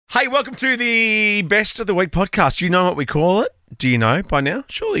Hey, welcome to the Best of the Week podcast. Do you know what we call it? Do you know by now?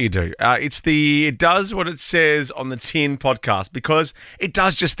 Surely you do. It's the It Does What It Says on the Tin podcast because it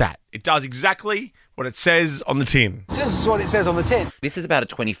does just that. It does exactly what it says on the tin. This is what it says on the tin. This is about a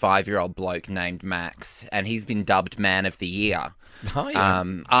 25-year-old bloke named Max, and he's been dubbed Man of the Year. Oh, yeah.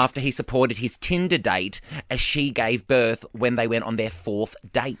 After he supported his Tinder date as she gave birth when they went on their 4th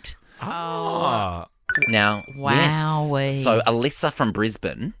date. Oh. Now, Wowee. yes. So Alyssa from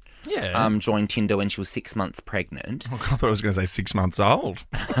Brisbane Yeah. joined Tinder when she was 6 months pregnant. I thought I was going to say 6 months old.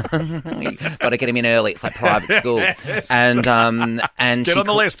 Got to get him in early. It's like private school. And Get on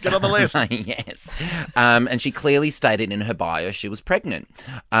the list. Get on the list. Yes. And she clearly stated in her bio she was pregnant.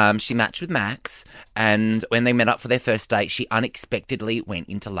 She matched with Max, and when they met up for their first date, she unexpectedly went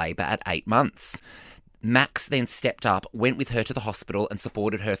into labour at 8 months. Max then stepped up, went with her to the hospital and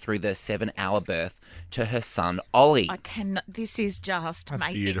supported her through the 7-hour birth to her son, Ollie. I cannot. This is just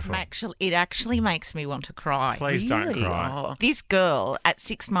beautiful. it actually makes me want to cry. Please don't Really? cry. Oh. This girl at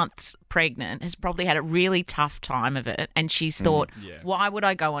 6 months pregnant has probably had a really tough time of it, and she's thought, yeah. why would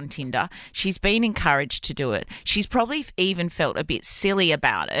I go on Tinder? She's been encouraged to do it. She's probably even felt a bit silly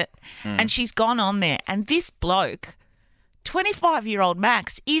about it, and she's gone on there. And this bloke, 25-year-old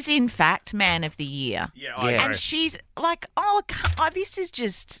Max, is in fact Man of the Year. Yeah, Yeah. I And agree. she's like, this is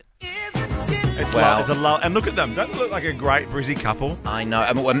just... It's Wow. it's a love. And look at them. Don't they look like a great Brizzy couple? I know.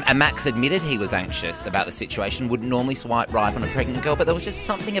 And Max admitted he was anxious about the situation, wouldn't normally swipe right on a pregnant girl, but there was just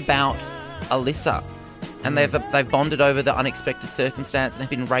something about Alyssa. And they've bonded over the unexpected circumstance and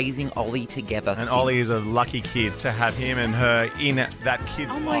have been raising Ollie together And since. Ollie is a lucky kid to have him and her in that kid's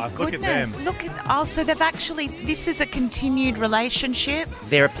Oh my life. Look at goodness. them. Look at so they've actually this is a continued relationship.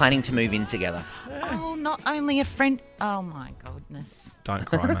 They're planning to move in together. Oh, not only a friend. Oh my goodness. Don't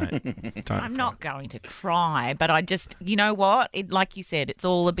cry, mate. Don't I'm not going to cry, but I just, you know what? Like you said, it's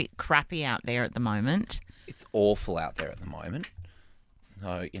all a bit crappy out there at the moment. It's awful out there at the moment.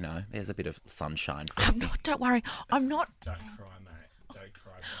 So, there's a bit of sunshine for I'm me. not, don't worry. I'm not Don't cry, mate. Don't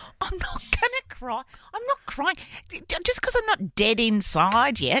cry. I'm not going to cry. I'm not crying. Just because I'm not dead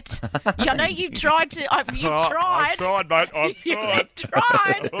inside yet. I know you've tried to. You've tried. I've tried, mate. I've You've tried.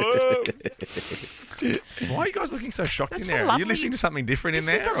 tried. Why are you guys looking so shocked That's in a there? Are lovely- you listening to something different in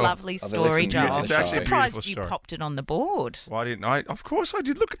This there? is a or- lovely been story, listening to Joel. it. It's actually a Surprised beautiful you story. popped it on the board. Why didn't I? Of course I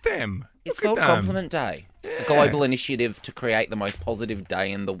did. Look at them. It's Look World at them. Compliment Day. A global initiative to create the most positive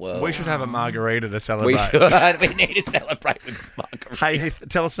day in the world. We should have a margarita to celebrate. We should. We need to celebrate with margarita. Hey, Heath,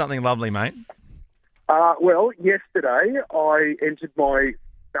 tell us something lovely, mate. Well, yesterday I entered my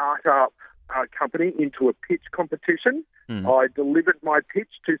startup company into a pitch competition. I delivered my pitch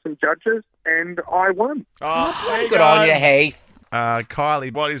to some judges and I won. Oh, there you Good go. on you, Heath.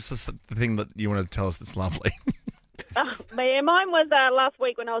 Kylie, what is the thing that you want to tell us that's lovely? Mine was last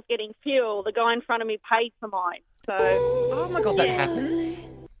week when I was getting fuel. The guy in front of me paid for mine. So Oh my God, that happens.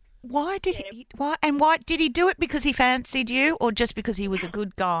 Why did he? Why did he do it? Because he fancied you, or just because he was a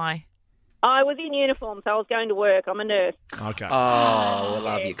good guy? I was in uniform, so I was going to work. I'm a nurse. Okay. Oh, I love you,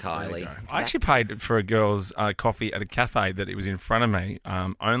 There you Kylie. go. I actually paid for a girl's coffee at a cafe that it was in front of me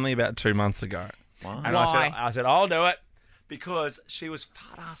only about 2 months ago. Wow. And Why? I said, I'll do it. Because she was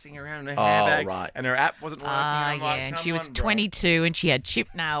fart-assing around in her handbag right. and her app wasn't working. I'm like, And "Come she was on, bro." 22 and she had chip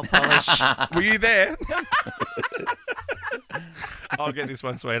nail polish. Were you there? I'll get this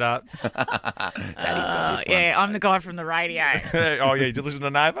one, sweetheart. Daddy's got this one. Yeah, I'm the guy from the radio. Oh, yeah, you listen to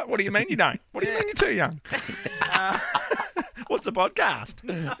Nova? What do you mean you don't? What do you mean you're too young? What's a podcast?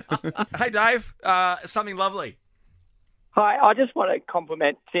 Hey, Dave, something lovely. Hi, I just want to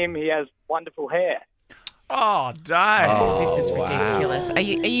compliment Tim. He has wonderful hair. Oh, Dave. This is wow. ridiculous. Are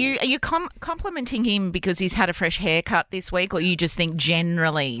you complimenting him because he's had a fresh haircut this week, or you just think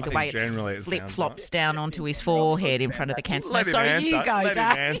generally I the think way generally it it flip sounds flops like. down onto his forehead in front of the cancer? Let him So answer. you go, Let him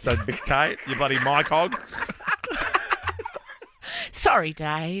Dave. answer, Kate, you bloody mic hog. Sorry,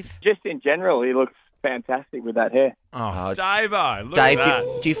 Dave. Just in general, he looks fantastic with that hair. Oh, Dave-o, look Dave, at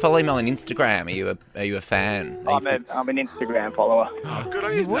that. do you follow him on Instagram? Are you a fan? I'm an Instagram follower. Oh, good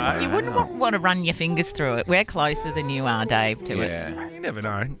on you, You Dave. wouldn't want to run your fingers through it. We're closer than you are, Dave, to it. Yeah. You never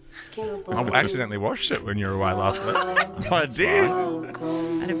know. I accidentally watched it when you were away last week. I did.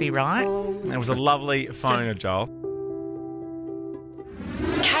 That'd be right. It was a lovely phone, Joel.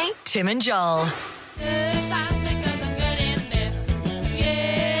 Kate, Tim and Joel.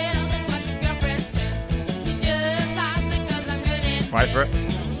 Wait for it.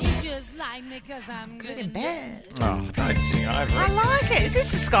 Good in bed. Oh, don't sing over I it. like it. Is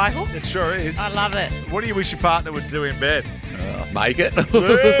this the Skyhook? It sure is. I love it. What do you wish your partner would do in bed? Make it. Well,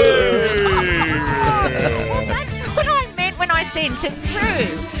 that's what I meant when I I sent it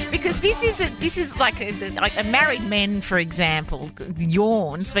through because this is like a married men, for example,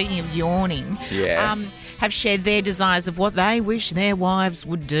 yawn. Speaking of yawning, have shared their desires of what they wish their wives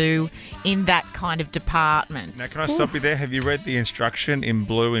would do in that kind of department. Now, can I stop you there? Have you read the instruction in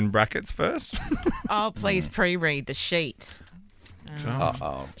blue in brackets first? Oh, please pre-read the sheet.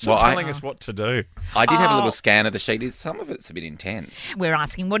 Uh-oh. Stop telling us what to do. I did have a little scan of the sheet. Some of it's a bit intense. We're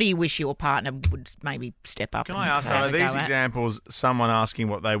asking, what do you wish your partner would maybe step up? Can and I ask, have are a these go at? examples someone asking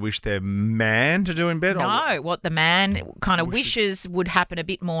what they wish their man to do in bed? No, what the man kind of wishes would happen a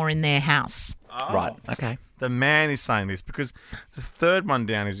bit more in their house. Oh. Right, okay. The man is saying this because the third one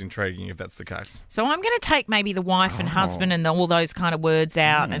down is intriguing if that's the case. So I'm going to take maybe the wife and husband and all those kind of words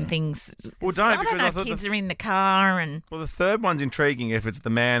out and things. Well, don't, I don't because know I if thought kids are in the car and... Well, the third one's intriguing if it's the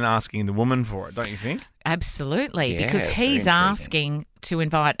man asking the woman for it, don't you think? Absolutely, Yeah, because very he's intriguing. asking to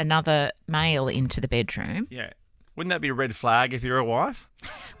invite another male into the bedroom. Yeah. Wouldn't that be a red flag if you're a wife?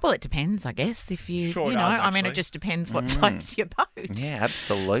 Well, it depends, I guess, if you, Sure you does, know, I mean, it actually. just depends what floats your boat. Yeah,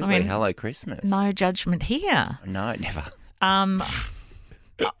 absolutely. I mean, Hello, Christmas. No judgment here. No, never.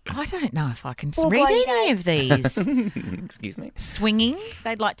 I don't know if I can read any of these. Excuse me. Swinging.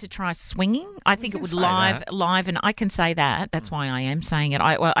 They'd like to try swinging. I think it would say that. liven. I can say that. That's why I am saying it.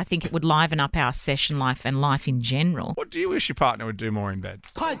 I think it would liven up our session life and life in general. What do you wish your partner would do more in bed?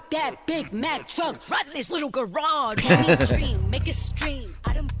 Park that Big Mac truck Right in this little garage. Make it dream, make it stream.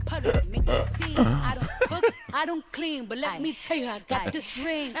 I don't puddle, make it scene. I don't cook, I don't clean. But let me tell you, I got this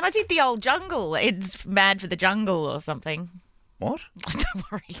ring. And I did the old jungle. It's Mad for the Jungle or something. What?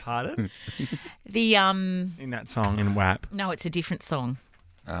 Don't worry. Pardon? The In that song, in WAP. No, it's a different song.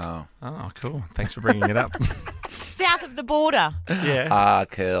 Oh. Oh, cool. Thanks for bringing it up. South of the Border. Yeah. Ah,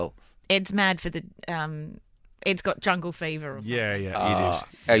 cool. Ed's mad for the Ed's got jungle fever or something. Yeah, you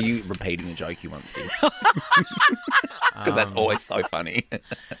Are you repeating a joke you once did? Because that's always so funny.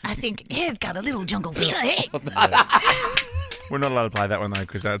 I think Ed's got a little jungle fever. Hey. did. We're not allowed to play that one, though,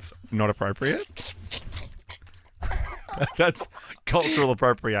 because that's not appropriate. That's cultural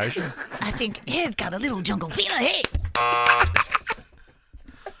appropriation. I think Ed's got a little jungle fever. Hey.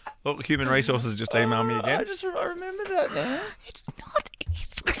 Look, Human Resources just emailed me again. I remember that now. It's not.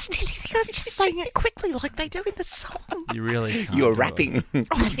 I'm just saying it quickly like they do in the song. You really can't You're do it. rapping.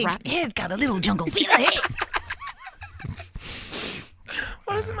 I think Ed's got a little jungle fever. Hey.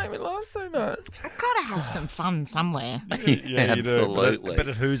 Why does it make me laugh so much? I've got to have some fun somewhere. Yeah, you do. Absolutely. But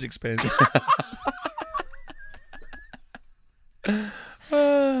at whose expense?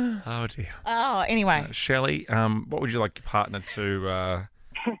 Oh, dear. Oh, anyway. Shelley, what would you like your partner to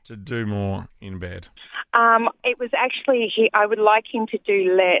do more in bed? It was actually I would like him to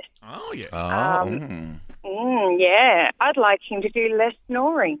do less. Oh, yes. Yeah, I'd like him to do less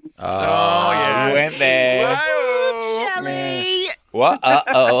snoring. Oh, yeah. You went there. Shelley. What?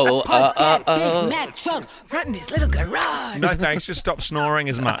 Uh-oh. Park that Uh-oh. Big Mac truck Right in this little garage. No, thanks. Just stop snoring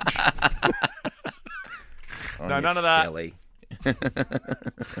as much. No, none of that. Shelley.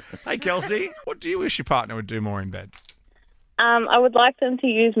 Hey, Kelsey, what do you wish your partner would do more in bed? I would like them to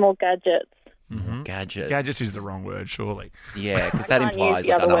use more gadgets. Gadgets. Gadgets is the wrong word, surely. Yeah, because that can't implies use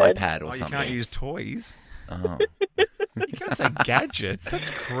the like an other word. iPad or Oh, you something. can't use toys. Oh. You can't say gadgets. That's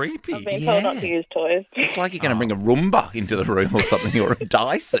creepy. I've been told not to use toys. It's like you're going to bring a Roomba into the room or something, or a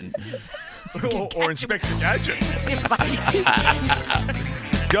Dyson. or Inspector Gadget.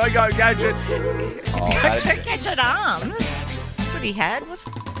 Go, Gadget. Oh, that- Gadget arms. That's what he had.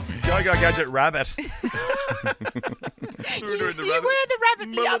 Go, Gadget Rabbit. You were the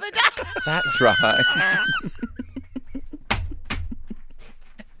rabbit the other day. that's right.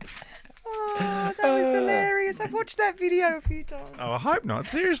 Oh, that was hilarious. I've watched that video a few times. Oh, I hope not.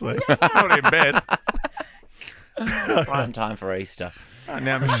 Seriously. Not in bed. Right in time for Easter.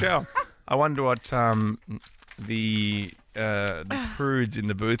 Now, Michelle, I wonder what the prudes in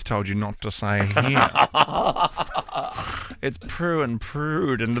the booth told you not to say here. It's Prue and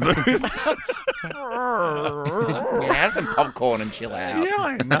Prude in the booth. Yeah, have some popcorn and chill out. Yeah,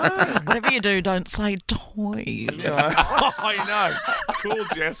 I know. Whatever you do, don't say toys. I know. Cool,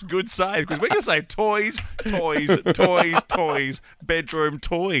 Jess. Good save. Because we're going to say toys, bedroom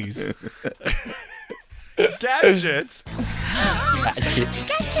toys. Gadgets?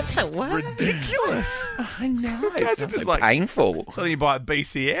 Gadgets at work. Ridiculous. I know. It Gadgets sounds is so like- painful. Something you buy at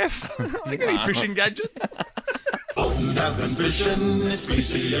BCF. You got any fishing gadgets?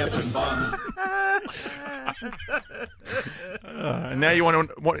 And now you want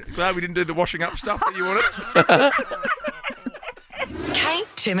to... Glad we didn't do the washing up stuff that you wanted. Kate,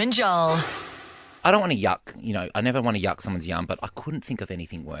 Tim and Joel. I don't want to yuck, I never want to yuck someone's yum, but I couldn't think of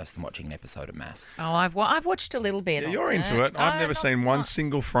anything worse than watching an episode of Maths. Oh, I've watched a little bit. Yeah, of you're into it. No, I've never not seen one much.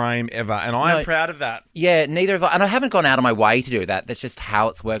 single frame ever, and I am proud of that. Yeah, neither have I. And I haven't gone out of my way to do that. That's just how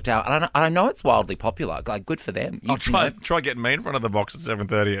it's worked out. And I know it's wildly popular. Like, good for them. I'll try getting me in front of the box at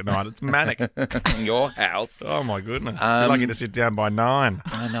 7:30 at night. It's manic. In your house. Oh my goodness! You're lucky to sit down by 9.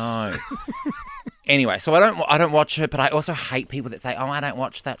 I know. Anyway, so I don't watch it, but I also hate people that say, "Oh, I don't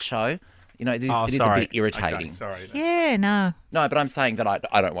watch that show." It is a bit irritating. Okay, sorry. Yeah, no. No, but I'm saying that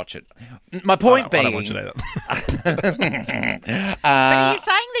I don't watch it. My point being, I don't watch it either. But are you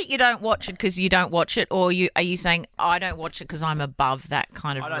saying that you don't watch it because you don't watch it, or are you saying I don't watch it because I'm above that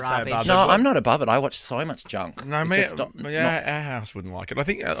kind of I don't say rubbish? above no, I'm not above it. I watch so much junk. No, It's me, just our house wouldn't like it. I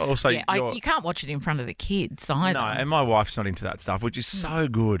think also You can't watch it in front of the kids either. no, and my wife's not into that stuff, which is so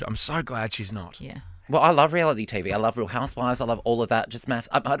good. I'm so glad she's not. Yeah. Well, I love reality TV. I love Real Housewives. I love all of that. Just math.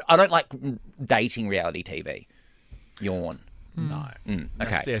 I don't like dating reality TV. Yawn. No.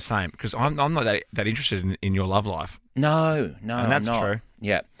 Okay. Yeah, same. Because I'm not that interested in your love life. No, And that's I'm not. true.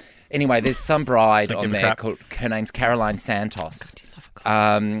 Yeah. Anyway, there's some bride Don't on give a there crap. called, her name's Caroline Santos.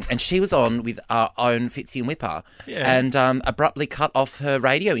 And she was on with our own Fitzy and Whipper and abruptly cut off her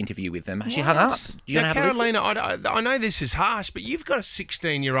radio interview with them. She hung up. Do you want to have a listen? Carolina, I know this is harsh, but you've got a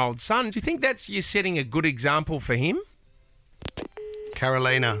 16-year-old son. Do you think you're setting a good example for him?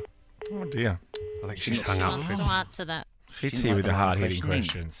 Carolina. Oh dear. I think she's hung up. Wants to answer that. Fitz didn't here like with the the line of hard-hitting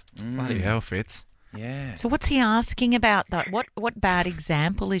questioning. questions. Bloody hell, Fitz. Yeah. So what's he asking about, though? What bad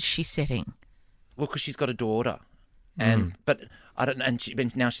example is she setting? Well, because she's got a daughter. And but I don't,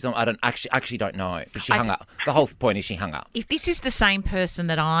 and now she's on. I don't actually don't know. But she hung up. The whole point is she hung up. If this is the same person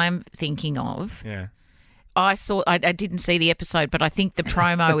that I'm thinking of, Yeah. I didn't see the episode, but I think the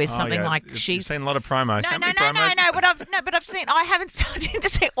promo is something like You've she's. seen a lot of promos. No, How no, many no, promos? no, no. But I've seen. I haven't started to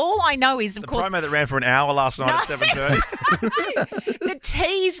see. All I know is, of The course, promo that ran for an hour last night at 7:30. the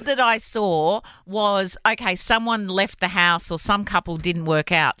tease that I saw was, okay, someone left the house or some couple didn't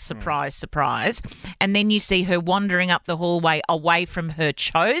work out. Surprise, surprise. And then you see her wandering up the hallway away from her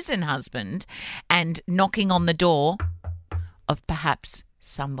chosen husband and knocking on the door of perhaps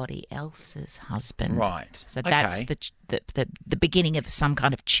somebody else's husband. Right. So that's Okay. the beginning of some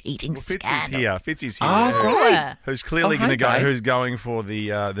kind of cheating Fitz is scandal. here. Fitz is here. Oh, great. Yeah. Who's clearly Oh, going to hey, go? babe. Who's going for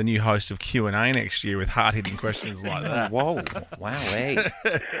the new host of Q&A next year with hard-hitting questions like that? Whoa! Wow!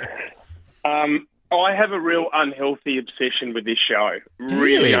 I have a real unhealthy obsession with this show.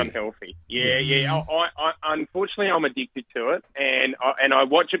 Really you? unhealthy. Yeah. I unfortunately, I'm addicted to it, and I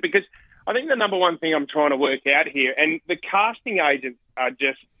watch it because I think the number one thing I'm trying to work out here, and the casting agents are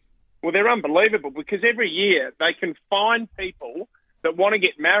just, well, they're unbelievable because every year they can find people that want to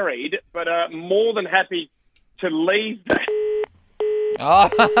get married but are more than happy to leave that.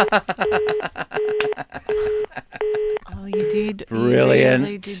 Oh, you did. Brilliant. You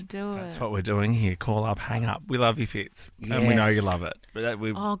really did do it. That's what we're doing here. Call up, hang up. We love you, Fitz. And we know you Yes. love it. But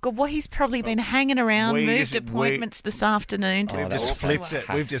Oh, God. Well, he's probably been hanging around, we moved just- appointments this afternoon. we've that's just flipped it.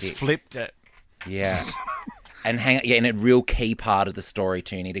 We've just fantastic. flipped it. Yeah. And in a real key part of the story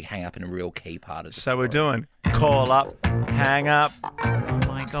too. You need to hang up in a real key part of the story. So we're doing call up, hang up. Oh,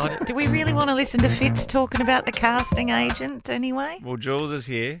 my God. Do we really want to listen to Fitz talking about the casting agent anyway? Well, Jules is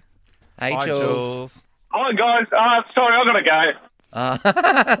here. Hey, Hi, Jules. Hi, guys. Sorry, I've got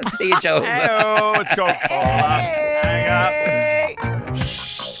to go. See you, Jules. Hello, it's called call up, hang up.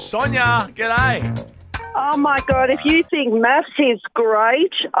 Sonia, g'day. Oh, my God, if you think maths is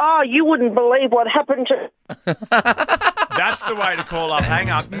great, you wouldn't believe what happened to... That's the way to call up, hang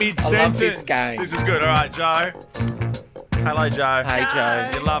up, mid-sentence. I love this game. This is good. All right, Joe. Hello, Joe. Hey, Joe.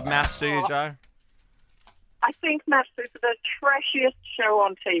 You love maths, do you, Joe? I think maths is the trashiest show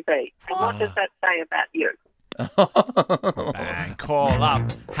on TV. And what does that say about you? Bang, call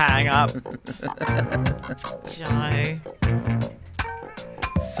up, hang up. Joe,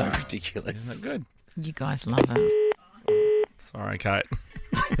 So ridiculous. Isn't it good? you guys love it. Sorry, Kate.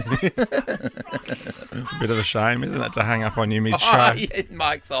 It's a bit of a shame, isn't it, to hang up on you mid-show? Oh, yeah,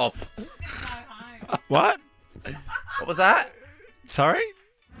 mic's off. What? What was that? Sorry?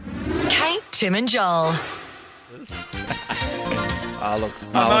 Kate, Tim and Joel. Oh, look,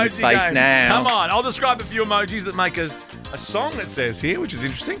 smile on his Emoji face game. now. Come on, I'll describe a few emojis that make a song, it says here, which is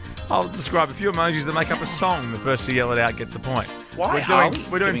interesting. I'll describe a few emojis that make up a song. The first to yell it out gets a point. Why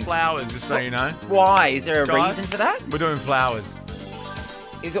We're doing flowers, just so you know. Why? Is there a Guys, reason for that? We're doing flowers.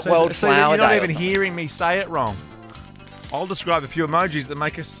 Is it So- World so that Flower you're not Day? even hearing me say it wrong. I'll describe a few emojis that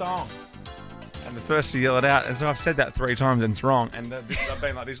make a song. And the first to yell it out, and so I've said that 3 times and it's wrong. And I've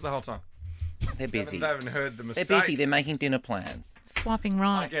been like this the whole time. They're busy. They haven't heard the They're mistake. busy. They're making dinner plans. swiping I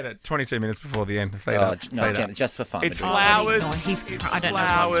right. get it. 22 minutes before the end. Fade Oh, up. no, Fade Jen, up. just for fun. It's We're doing flowers. Ignore. It's I don't know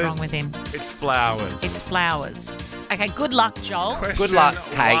flowers. what's wrong with him. It's flowers. It's flowers. Okay, good luck, Joel. Question luck,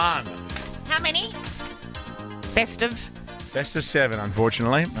 Kate. 1. How many? Best of. Best of 7,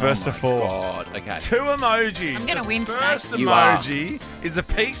 unfortunately. First of 4. God, okay. 2 emojis. I'm gonna The win today. First You are. emoji is a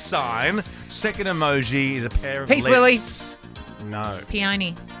peace sign. Second emoji is a pair of Peace lips. lilies. No.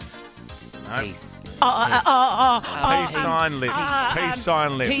 Peony. No. Peace. Peace sign lips. Peace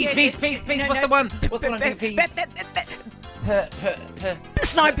sign lips. Peace. What's the one? What's the one for peace?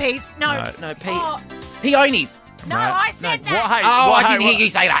 Snow peas. No. No, Oh, peonies. no, I said that. What, hey, Oh, what, I hey, didn't hear what- you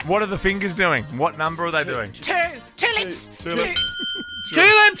say that. What are the fingers doing? What number are they doing? Tulips. Tulips.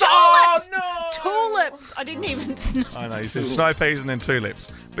 Tulips. Oh, Tulips. no. Tulips. I didn't even. I know, you said snow peas and then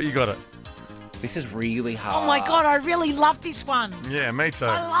tulips. But you got it. This is really hard. Oh my God, I really love this one. Yeah, me too.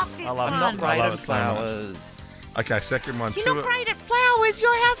 I love this I love one. it. Not great I love at it so much. flowers. Okay, second one. You're not great at flowers.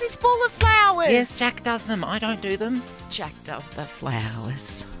 Your house is full of flowers. Yes, Jack does them. I don't do them. Jack does the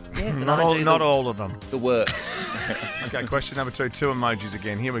flowers. Yes, and Not I all, do not all of them. the work. Okay, question number 2. 2 emojis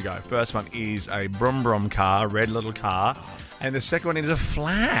again. Here we go. First one is a brum brum car, red little car. And the second one is a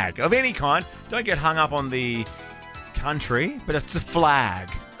flag of any kind. Don't get hung up on the country, but it's a flag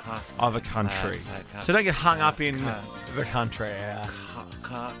of a country. Flag. So don't get hung up in the country.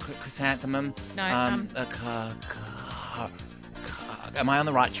 Chrysanthemum. No, Am I on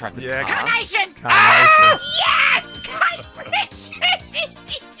the right track with Yeah, car? Carnation. Carnation. Yes, carnation.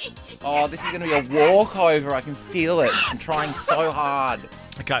 Oh, this is going to be a walkover. I can feel it. I'm trying so hard.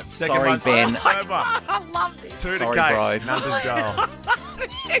 Okay, second Sorry, one. Ben. Third one. I love this. 2 to Sorry, Kate. bro. None to Joel.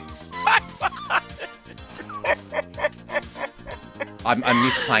 It's I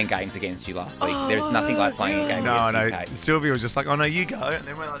missed playing games against you last week. There's nothing like playing a game No, I against know. you, Kate. Sylvia was just like, oh no, you go. And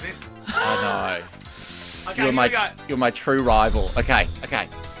then went like this. I know. Okay, You're here we go. you're my true rival. Okay.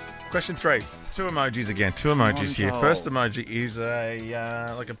 Question 3. 2 emojis again. 2 emojis here. Joel. First emoji is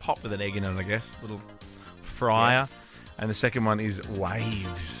a like a pop with an egg in it, I guess. Little fryer. And the second one is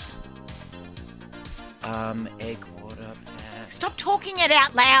waves. Egg, water, pan. Stop talking it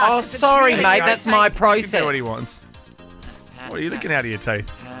out loud. Oh, 'cause it's sorry, really mate. irritating. That's my He can process. do what he wants. What are you looking out of your teeth?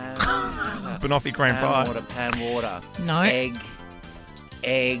 Banoffee cream pie. Pan water. No. Egg.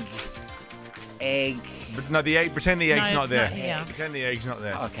 But no, the egg. Pretend the egg's No, not it's there. not here. Pretend the egg's not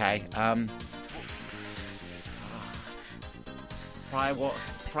there. Okay. Fry water.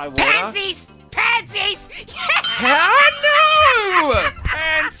 Pansies. Pansies. Oh,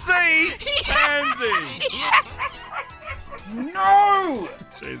 Pansy. Pansy. no!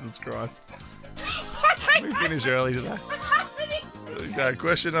 Jesus Christ. We finished early today. Okay,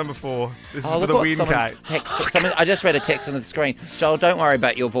 question number 4. This is Oh, for look the what win, someone's Kate. text. I just read a text on the screen. Joel, don't worry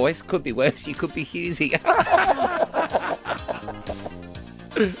about your voice. Could be worse. You could be Husey.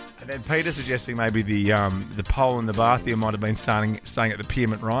 And then Peter suggesting maybe the pole in the bath here might have been staying at the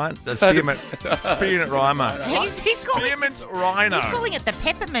Spearmint Rhino. The Spearmint Rhino. He's calling Spearmint Rhino. He's calling it the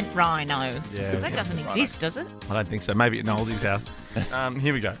peppermint rhino. Yeah, That doesn't exist, does it? I don't think so. Maybe at Noldy's house.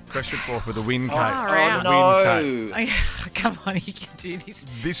 Here we go. Question 4 for the win, Kate. out. Win, Kate. Come on, you can do this.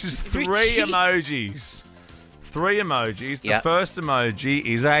 This is 3 Richie. emojis. 3 emojis. The Yep. first emoji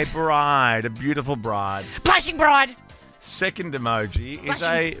is a bride, a beautiful bride. Blushing bride. Second emoji is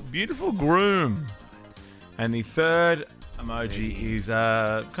a beautiful groom. And the third emoji is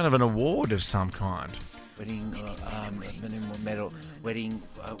kind of an award of some kind. Wedding, medal. Wedding,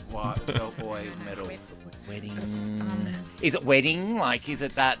 boy, medal. Wedding. Is it wedding? Like, is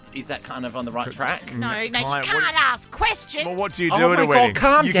that kind of on the right track? No, you Client, can't what- ask questions. Well, what do you do Oh at my a wedding? God,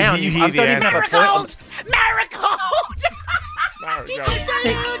 calm You down. Can, you I hear the don't even answer. have a point. Marigold.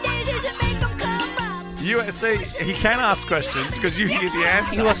 You see, he can ask questions because you hear the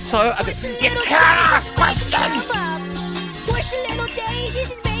answer. You are so. You can't ask questions!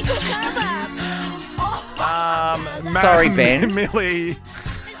 Sorry, Ben. Millie,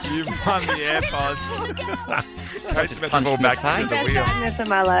 you've won the AirPods. Just punched my face. the wheel. Sadness in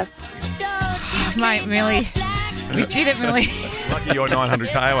my life. Mate, Millie. We did it, Millie. Lucky you're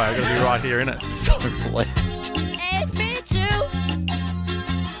 900k away. I've got to be right here, innit? So blessed.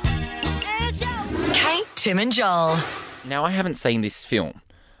 Kate, Tim and Joel. Now, I haven't seen this film.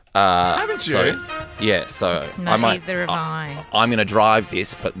 Haven't you? So No, I might. neither have I. I'm going to drive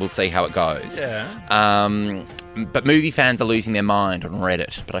this, but we'll see how it goes. Yeah. But movie fans are losing their mind on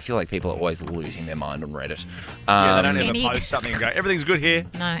Reddit. But I feel like people are always losing their mind on Reddit. Yeah, they don't ever Any- post something and go, everything's good here.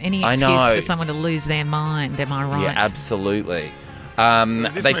 No, any I excuse know. for someone to lose their mind, am I right? Yeah, absolutely.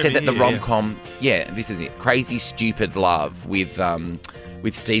 This They said movie that the here, rom-com, this is it. Crazy Stupid Love with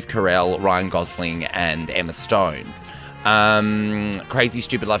Steve Carell, Ryan Gosling, and Emma Stone. Crazy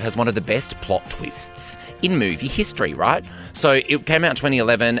Stupid Love has one of the best plot twists in movie history, right? So it came out in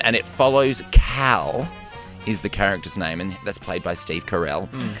 2011 and it follows Cal, is the character's name, and that's played by Steve Carell,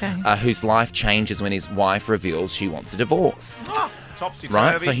 whose life changes when his wife reveals she wants a divorce. Oh, topsy-turvy.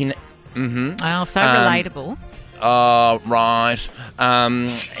 Right? So he... Oh, so relatable. Right.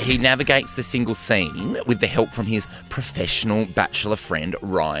 He navigates the single scene with the help from his professional bachelor friend,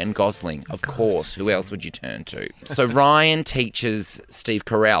 Ryan Gosling. Of course, who else would you turn to? So Ryan teaches Steve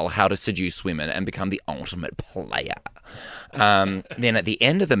Carell how to seduce women and become the ultimate player. Then at the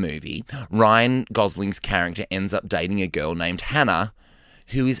end of the movie, Ryan Gosling's character ends up dating a girl named Hannah,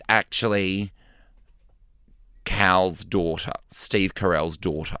 who is actually Cal's daughter, Steve Carell's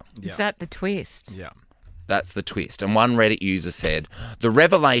daughter. Is that the twist? Yeah. That's the twist. And one Reddit user said, the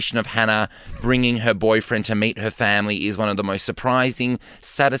revelation of Hannah bringing her boyfriend to meet her family is one of the most surprising,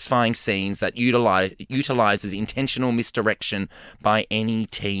 satisfying scenes that utilizes intentional misdirection by any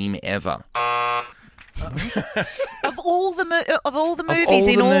team ever. Of all the movies all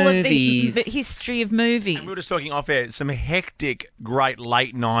of the history of movies. And we were just talking off air, some hectic, great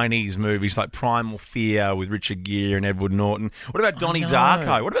late 90s movies like Primal Fear with Richard Gere and Edward Norton. What about Donnie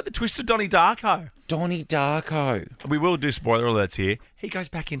Darko? What about the twist of Donnie Darko? Donnie Darko. We will do spoiler alerts here. He goes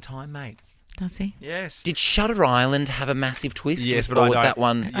back in time, mate. Does he? Yes. Did Shutter Island have a massive twist? Yes, but or I was don't. that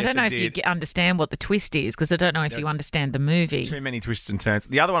one? I don't know if you understand what the twist is, because I don't know if you understand the movie. Too many twists and turns.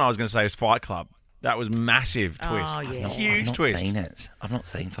 The other one I was going to say is Fight Club. That was massive twist. Oh, yeah. Huge I've not twist. seen it. I've not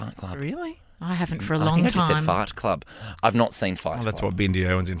seen Fight Club. Really? I haven't for a I long think I time. just said Fight Club. I've not seen Fight Club. That's what Bindi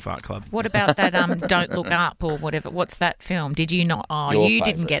Irwin's in Fight Club. What about that Don't Look Up or whatever? What's that film? Did you not? Oh, Your you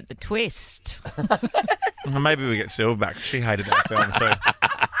didn't favourite. get the twist. Well, maybe we get Sylve back. She hated that film too.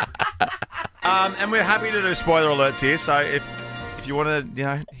 And we're happy to do spoiler alerts here. So if you want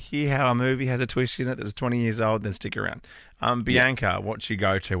to, hear how a movie has a twist in it that's 20 years old, then stick around. Bianca, what's your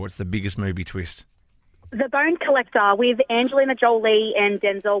go-to? What's the biggest movie twist? The Bone Collector with Angelina Jolie and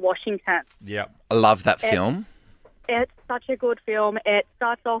Denzel Washington. Yep. I love that film. It's such a good film. It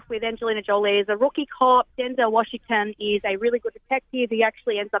starts off with Angelina Jolie as a rookie cop. Denzel Washington is a really good detective. He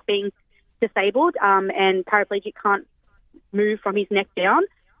actually ends up being disabled and paraplegic, can't move from his neck down.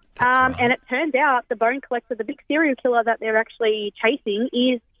 Right. And it turns out the Bone Collector, the big serial killer that they're actually chasing,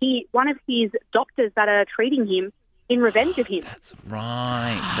 is one of his doctors that are treating him in revenge of him. That's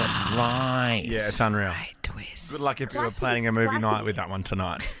right. That's right. Yeah, it's unreal. Great twist. Good luck if you were planning a movie night with that one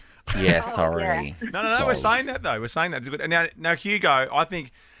tonight. Yeah, sorry. No, we're saying that, though. We're saying that. It's good. Now, Hugo, I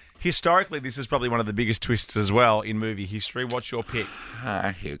think historically this is probably one of the biggest twists as well in movie history. What's your pick?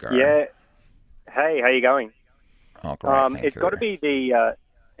 Hugo. Yeah. Hey, how you going? Oh, great. It's got to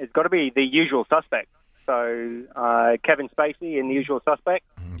be the Usual Suspect. So Kevin Spacey in The Usual Suspect,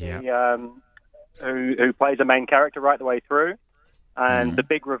 who plays the main character right the way through, and the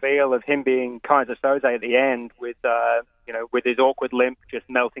big reveal of him being Kaiser Soze at the end with with his awkward limp just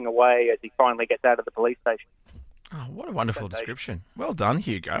melting away as he finally gets out of the police station. Oh, what a wonderful description. Well done,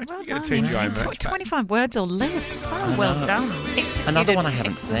 Hugo. Well you got done. to teach your own merch 25 words or less. So well done. Another one I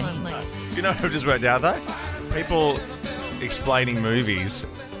haven't seen. You know who just worked out, though? People explaining movies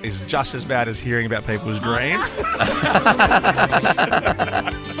is just as bad as hearing about people's dream.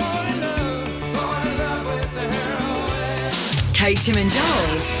 Kate, Tim and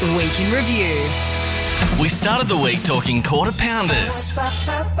Joel's Week in Review. We started the week talking quarter pounders.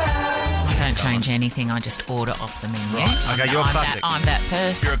 I don't change anything. I just order off the menu. Right. Okay, you're classic. I'm that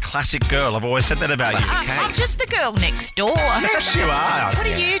person. You're a classic girl. I've always said that about you. I'm just the girl next door. Yes, you are. What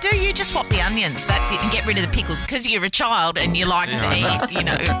do? You just swap the onions. That's it, and get rid of the pickles because you're a child and you like to eat.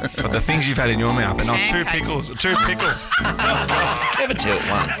 But the things you've had in your mouth are not two pickles. Two pickles. Never do it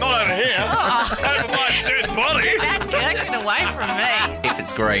once. Not over here. Over my dead body. That gherkin away from me. If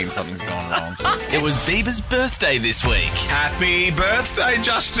it's green, something's gone wrong. It was Bieber's birthday this week. Happy birthday,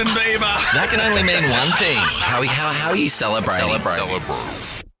 Justin Bieber. That can only mean one thing. How are you celebrating?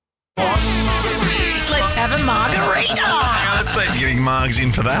 Let's have a margarita. Let's leave getting margs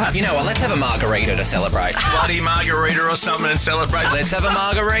in for that. You know what? Let's have a margarita to celebrate. Bloody margarita or something and celebrate. Let's have a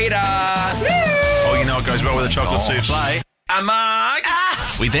margarita. Oh, you know what goes well with a chocolate souffle? A marg.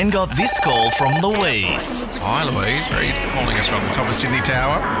 We then got this call from Louise. Hi, Louise. Where are you calling us from? The top of Sydney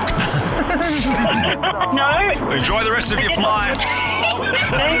Tower? No. Enjoy the rest of your flight.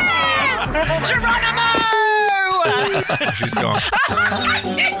 Geronimo! She's gone.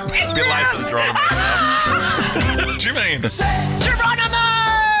 A bit late for the Geronimo. What do you mean? Geronimo!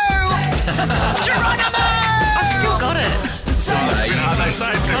 Geronimo! I've still got it. They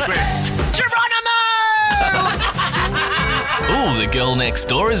say it too quick. Geronimo! Ooh, the girl next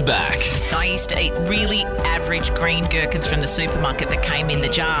door is back. I used to eat really average green gherkins from the supermarket that came in the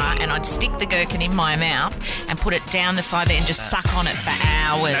jar, and I'd stick the gherkin in my mouth and put it down the side there and just suck on it for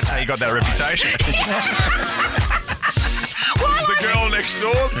hours. That's how you got that reputation. The girl next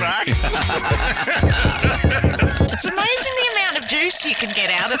door's back. It's amazing the amount of juice you can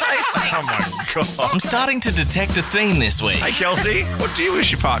get out of those things. Oh my God. I'm starting to detect a theme this week. Hey, Kelsey, what do you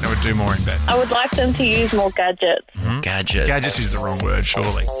wish your partner would do more in bed? I would like them to use more gadgets. Gadgets. Gadgets is the wrong word,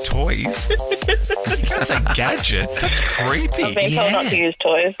 surely. Toys? You can't say gadgets. That's creepy. I've been told not to use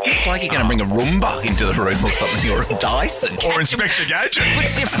toys. It's like you're going to bring a Roomba into the room or something, or a Dyson. Or Inspector Gadget.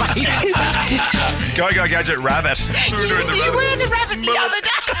 What's your favourite? Go Gadget Rabbit. You were the rabbit the other day.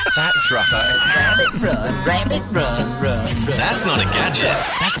 That's right. Rabbit run. That's not a gadget.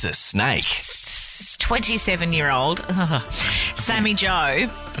 That's a snake. 27-year-old Sammy Joe. I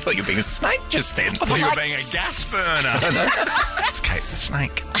thought you were being a snake just then. I thought you were being a gas burner. It's Kate the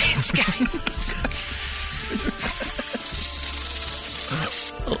Snake. It's going.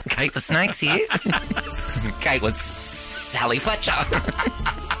 Oh, Kate the Snake's here. Kate was Sally Fletcher.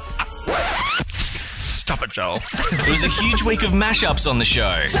 Stop it, Joel. It was a huge week of mashups on the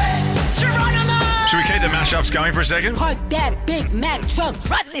show. Should we keep the mashups going for a second? Park that Big Mac truck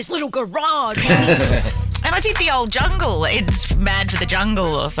right in this little garage. And I did the old jungle. It's Mad for the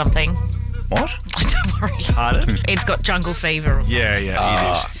Jungle or something. What? Don't worry. Pardon? It's got jungle fever or something.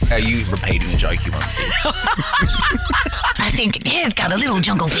 Yeah. Are you repeating a joke you once did? I think it's got a little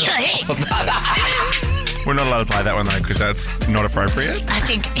jungle fever. We're not allowed to play that one, though, because that's not appropriate. I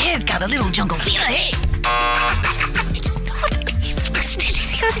think it's got a little jungle fever.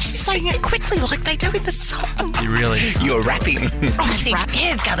 I'm just saying it quickly like they do in the song. You really... You're rapping. I think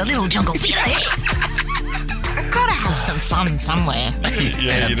it's got a little jungle fever. I've got to have some fun somewhere.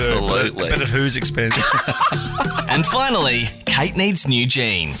 Yeah, you do. Absolutely. But at whose expense? And finally, Kate needs new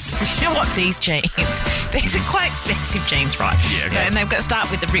jeans. Do you know what? These jeans, these are quite expensive jeans, right? Yeah, okay. So, and they've got to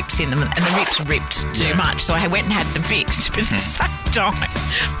start with the rips in them, and the rips ripped too much, so I went and had them fixed. But at the same time,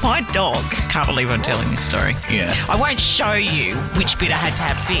 my dog, can't believe I'm telling this story. Yeah. I won't show you which bit I had to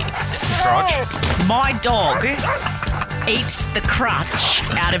have fixed. Crotch. My dog eats the crutch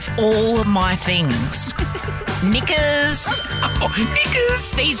out of all of my things. Knickers.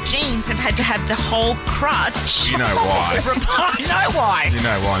 Knickers. These jeans have had to have the whole crutch. You know why. I know why. You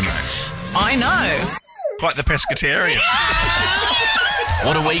know why, mate. I know. Quite the pescatarian.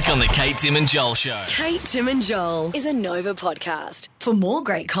 What a week on the Kate, Tim and Joel show. Kate, Tim and Joel is a Nova podcast. For more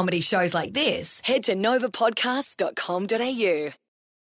great comedy shows like this, head to novapodcast.com.au.